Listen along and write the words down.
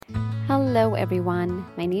Hello everyone,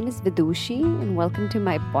 my name is Vidushi and welcome to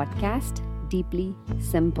my podcast, Deeply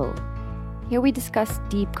Simple. Here we discuss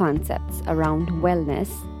deep concepts around wellness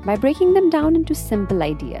by breaking them down into simple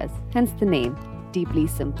ideas, hence the name, Deeply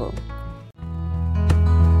Simple.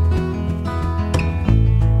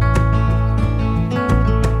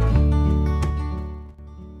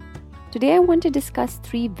 Today I want to discuss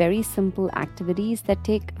 3 very simple activities that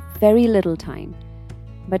take very little time,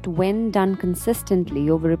 but when done consistently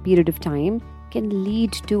over a period of time, can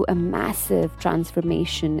lead to a massive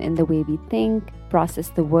transformation in the way we think, process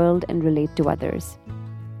the world, and relate to others.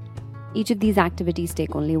 Each of these activities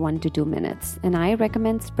take only 1 to 2 minutes, and I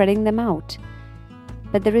recommend spreading them out.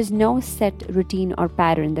 But there is no set routine or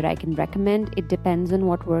pattern that I can recommend. It depends on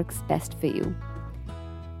what works best for you.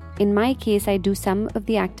 In my case, I do some of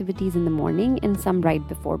the activities in the morning and some right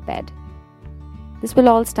before bed. This will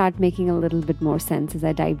all start making a little bit more sense as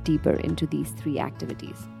I dive deeper into these 3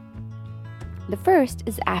 activities. The first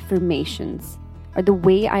is affirmations, or the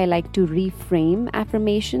way I like to reframe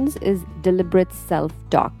affirmations is deliberate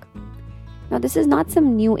self-talk. Now, this is not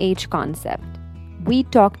some new age concept. We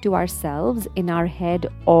talk to ourselves in our head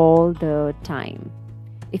all the time.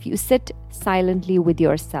 If you sit silently with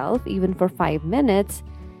yourself, even for 5 minutes,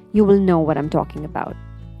 you will know what I'm talking about.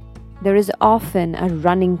 There is often a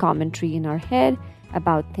running commentary in our head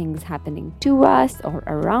about things happening to us or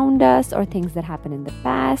around us, or things that happen in the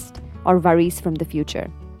past, or worries from the future.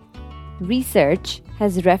 Research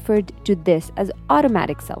has referred to this as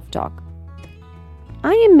automatic self-talk.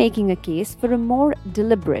 I am making a case for a more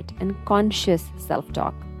deliberate and conscious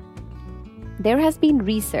self-talk. There has been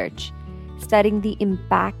research studying the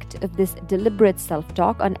impact of this deliberate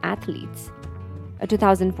self-talk on athletes. A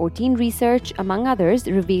 2014 research, among others,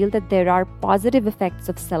 revealed that there are positive effects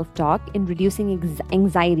of self-talk in reducing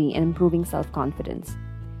anxiety and improving self-confidence.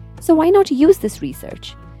 So why not use this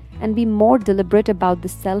research and be more deliberate about the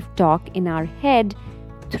self-talk in our head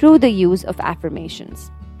through the use of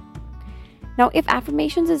affirmations? Now, if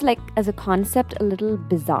affirmations is as a concept a little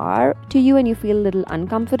bizarre to you and you feel a little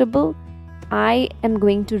uncomfortable, I am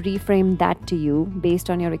going to reframe that to you based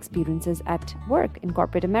on your experiences at work in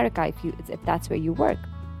corporate America, if that's where you work.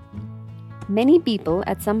 Many people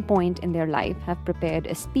at some point in their life have prepared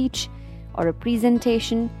a speech or a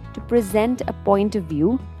presentation to present a point of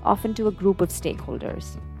view, often to a group of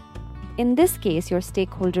stakeholders. In this case, your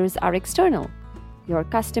stakeholders are external, your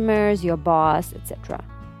customers, your boss, etc.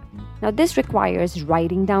 Now, this requires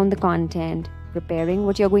writing down the content, preparing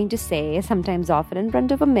what you're going to say, sometimes often in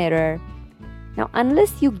front of a mirror. Now,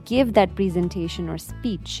 unless you give that presentation or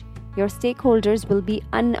speech, your stakeholders will be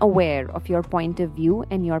unaware of your point of view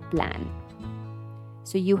and your plan.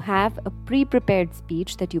 So you have a pre-prepared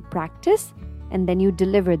speech that you practice, and then you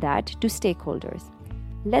deliver that to stakeholders.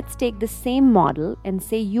 Let's take the same model and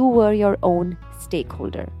say you were your own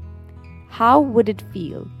stakeholder. How would it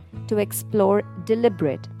feel to explore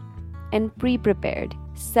deliberate and pre-prepared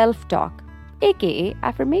self-talk, aka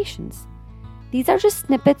affirmations? These are just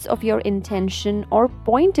snippets of your intention or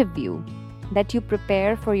point of view that you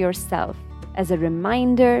prepare for yourself as a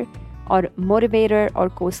reminder or motivator or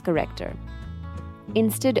course corrector.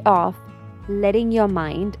 Instead of letting your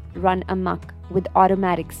mind run amok with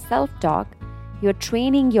automatic self-talk, you're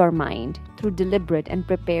training your mind through deliberate and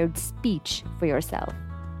prepared speech for yourself.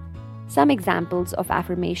 Some examples of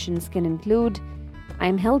affirmations can include,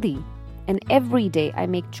 I'm healthy, and every day I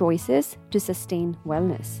make choices to sustain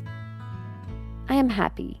wellness. I am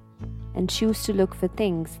happy and choose to look for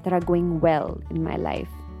things that are going well in my life.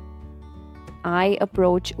 I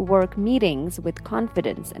approach work meetings with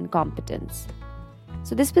confidence and competence.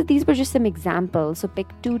 So these were just some examples. So pick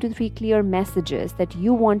 2 to 3 clear messages that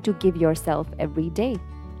you want to give yourself every day.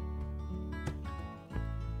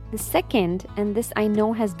 The second, and this I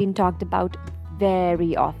know has been talked about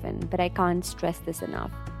very often, but I can't stress this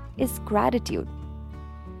enough, is gratitude.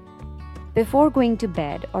 Before going to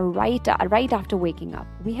bed or right after waking up,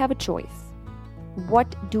 we have a choice.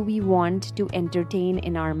 What do we want to entertain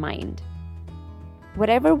in our mind?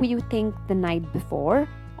 Whatever we think the night before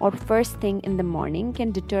or first thing in the morning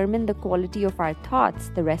can determine the quality of our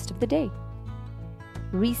thoughts the rest of the day.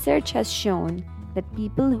 Research has shown that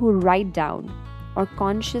people who write down or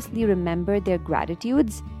consciously remember their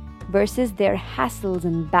gratitudes versus their hassles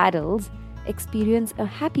and battles experience a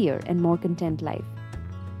happier and more content life.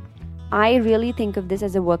 I really think of this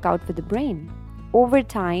as a workout for the brain. Over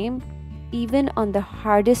time, even on the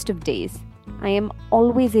hardest of days, I am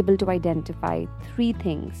always able to identify 3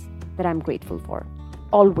 things that I'm grateful for.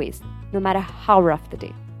 Always, no matter how rough the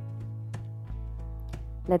day.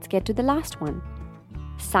 Let's get to the last one.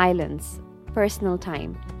 Silence, personal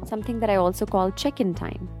time, something that I also call check-in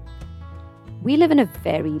time. We live in a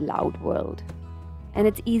very loud world, and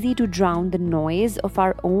it's easy to drown the noise of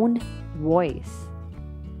our own voice.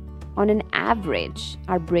 On an average,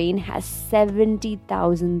 our brain has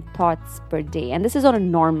 70,000 thoughts per day, and this is on a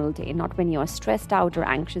normal day, not when you're stressed out or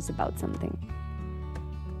anxious about something.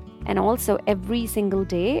 And also, every single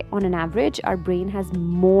day, on an average, our brain has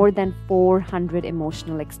more than 400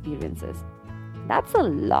 emotional experiences. That's a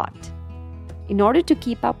lot. In order to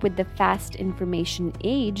keep up with the fast information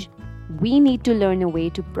age, we need to learn a way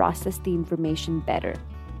to process the information better.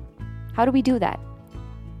 How do we do that?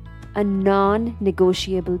 A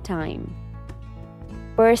non-negotiable time,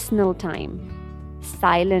 personal time,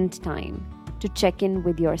 silent time to check in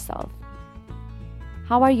with yourself.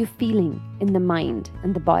 How are you feeling in the mind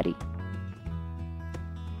and the body?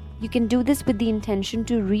 You can do this with the intention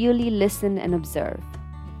to really listen and observe.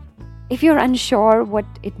 If you're unsure what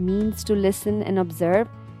it means to listen and observe,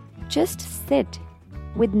 just sit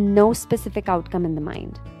with no specific outcome in the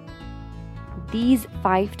mind. These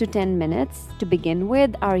 5 to 10 minutes to begin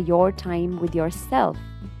with are your time with yourself.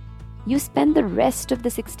 You spend the rest of the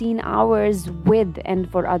 16 hours with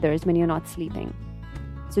and for others when you're not sleeping.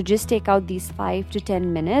 So just take out these 5 to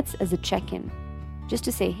 10 minutes as a check-in, just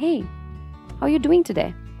to say, hey, how are you doing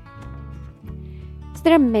today? So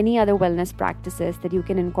there are many other wellness practices that you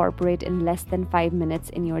can incorporate in less than 5 minutes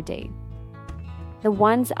in your day. The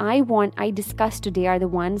ones I discuss today are the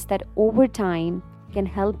ones that over time can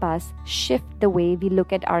help us shift the way we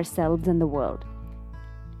look at ourselves and the world.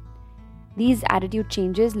 These attitude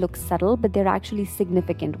changes look subtle, but they're actually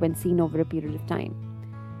significant when seen over a period of time.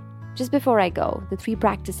 Just before I go, the 3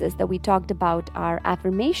 practices that we talked about are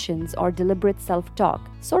affirmations or deliberate self-talk,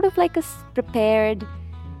 sort of like a prepared,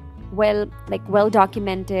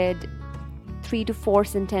 well-documented 3 to 4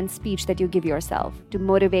 sentence speech that you give yourself to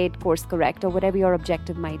motivate, course correct, or whatever your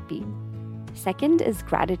objective might be. Second is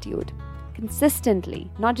gratitude. Consistently,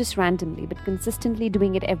 not just randomly, but consistently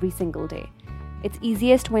doing it every single day. It's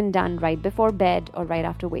easiest when done right before bed or right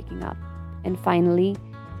after waking up. And finally,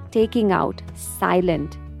 taking out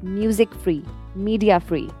silent, music-free,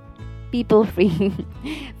 media-free, people-free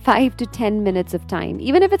 5 to 10 minutes of time,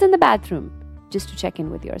 even if it's in the bathroom, just to check in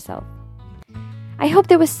with yourself. I hope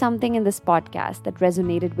there was something in this podcast that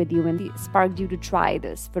resonated with you and sparked you to try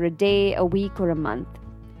this for a day, a week, or a month.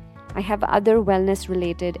 I have other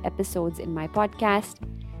wellness-related episodes in my podcast.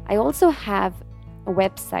 I also have a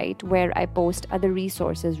website where I post other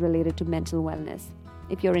resources related to mental wellness.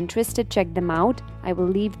 If you're interested, check them out. I will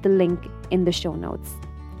leave the link in the show notes.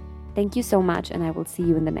 Thank you so much, and I will see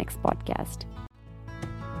you in the next podcast.